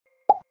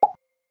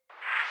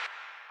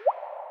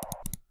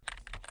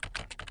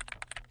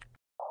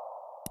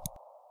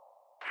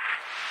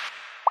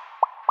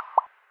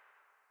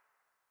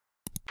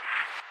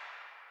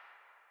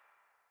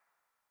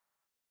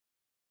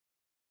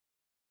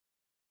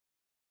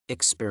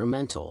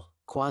Experimental,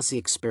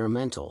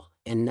 quasi-experimental,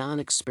 and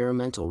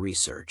non-experimental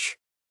research.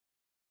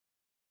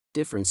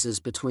 Differences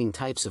between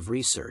types of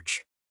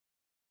research.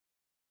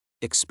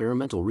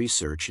 Experimental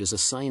research is a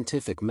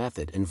scientific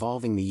method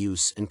involving the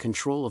use and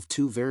control of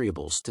two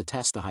variables to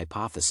test a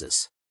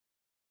hypothesis.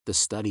 The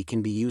study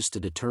can be used to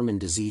determine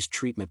disease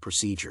treatment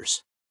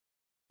procedures.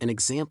 An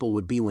example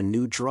would be when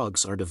new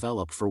drugs are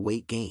developed for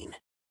weight gain.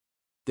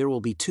 There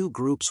will be two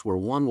groups where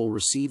one will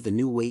receive the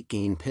new weight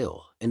gain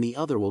pill and the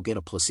other will get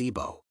a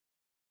placebo.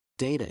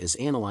 Data is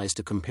analyzed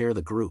to compare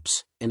the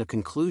groups, and a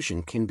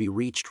conclusion can be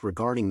reached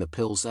regarding the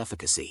pill's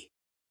efficacy.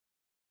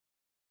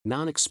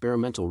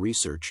 Non-experimental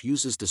research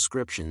uses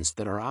descriptions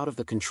that are out of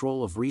the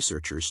control of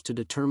researchers to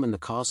determine the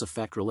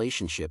cause-effect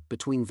relationship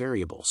between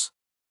variables.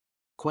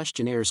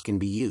 Questionnaires can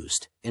be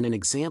used, and an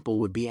example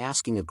would be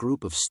asking a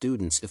group of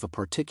students if a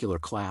particular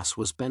class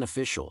was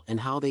beneficial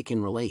and how they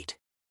can relate.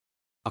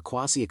 A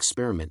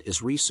quasi-experiment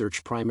is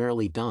research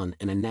primarily done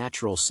in a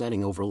natural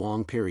setting over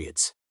long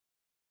periods.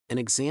 An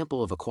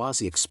example of a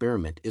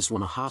quasi-experiment is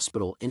when a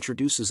hospital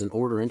introduces an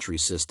order entry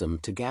system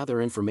to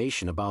gather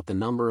information about the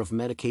number of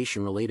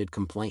medication-related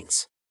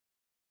complaints.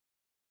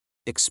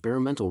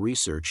 Experimental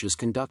research is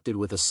conducted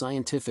with a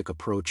scientific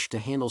approach to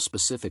handle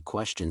specific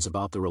questions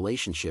about the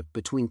relationship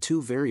between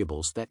two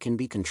variables that can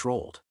be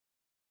controlled.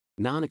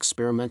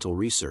 Non-experimental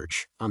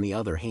research, on the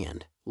other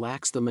hand,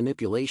 lacks the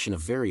manipulation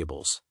of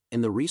variables,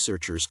 and the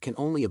researchers can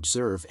only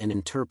observe and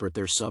interpret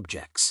their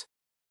subjects.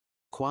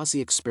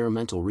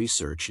 Quasi-experimental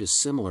research is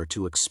similar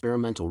to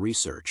experimental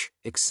research,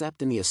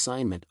 except in the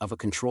assignment of a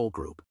control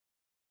group.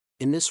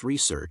 In this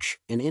research,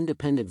 an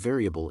independent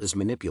variable is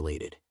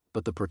manipulated,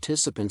 but the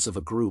participants of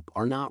a group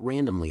are not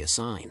randomly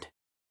assigned.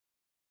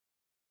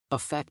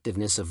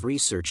 Effectiveness of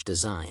research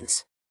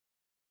designs.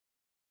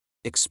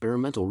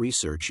 Experimental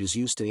research is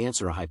used to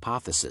answer a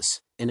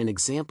hypothesis, and an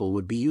example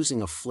would be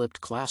using a flipped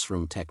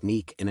classroom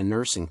technique in a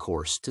nursing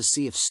course to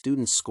see if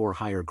students score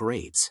higher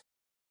grades.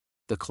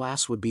 The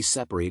class would be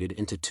separated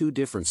into two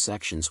different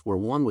sections where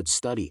one would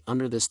study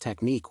under this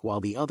technique while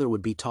the other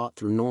would be taught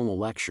through normal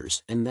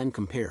lectures and then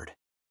compared.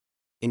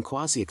 In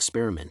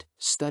quasi-experiment,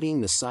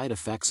 studying the side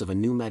effects of a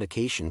new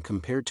medication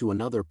compared to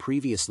another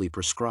previously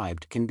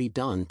prescribed can be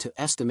done to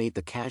estimate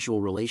the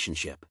causal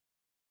relationship.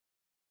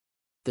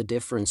 The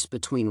difference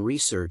between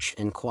research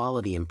and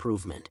quality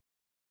improvement.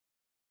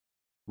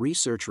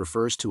 Research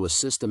refers to a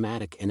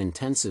systematic and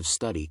intensive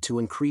study to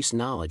increase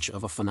knowledge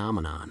of a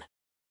phenomenon.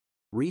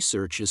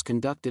 Research is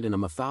conducted in a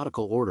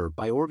methodical order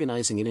by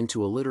organizing it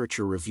into a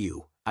literature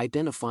review,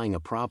 identifying a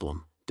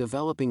problem,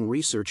 developing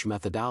research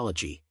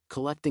methodology,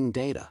 collecting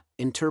data,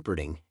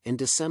 interpreting, and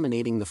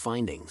disseminating the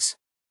findings.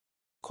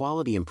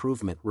 Quality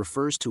improvement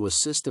refers to a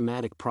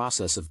systematic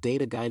process of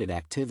data-guided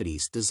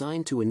activities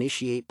designed to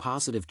initiate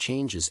positive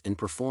changes in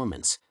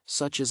performance,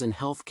 such as in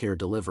healthcare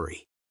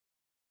delivery.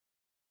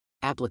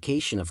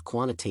 Application of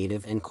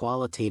quantitative and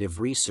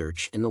qualitative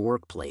research in the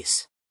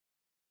workplace.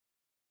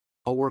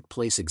 A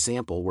workplace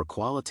example where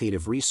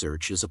qualitative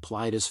research is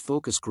applied is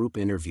focus group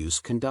interviews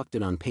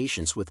conducted on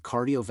patients with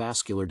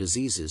cardiovascular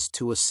diseases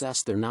to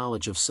assess their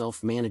knowledge of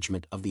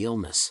self-management of the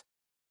illness.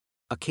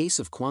 A case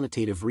of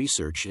quantitative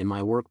research in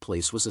my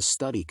workplace was a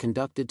study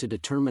conducted to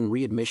determine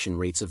readmission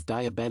rates of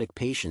diabetic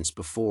patients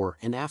before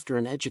and after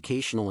an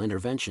educational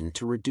intervention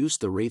to reduce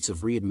the rates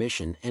of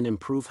readmission and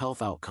improve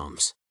health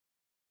outcomes.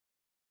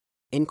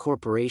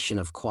 Incorporation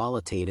of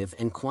qualitative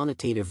and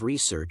quantitative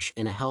research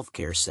in a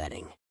healthcare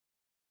setting.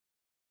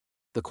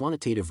 The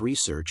quantitative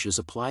research is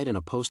applied in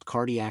a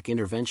post-cardiac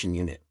intervention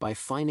unit by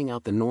finding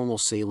out the normal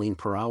saline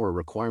per hour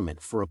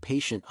requirement for a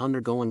patient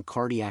undergoing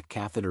cardiac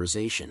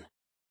catheterization.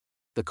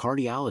 The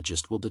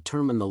cardiologist will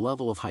determine the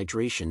level of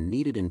hydration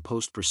needed in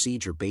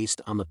post-procedure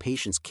based on the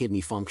patient's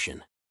kidney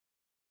function.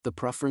 The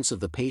preference of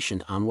the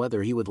patient on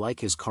whether he would like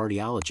his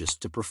cardiologist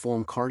to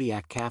perform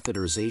cardiac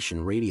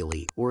catheterization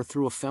radially or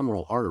through a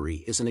femoral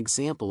artery is an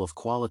example of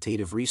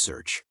qualitative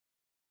research.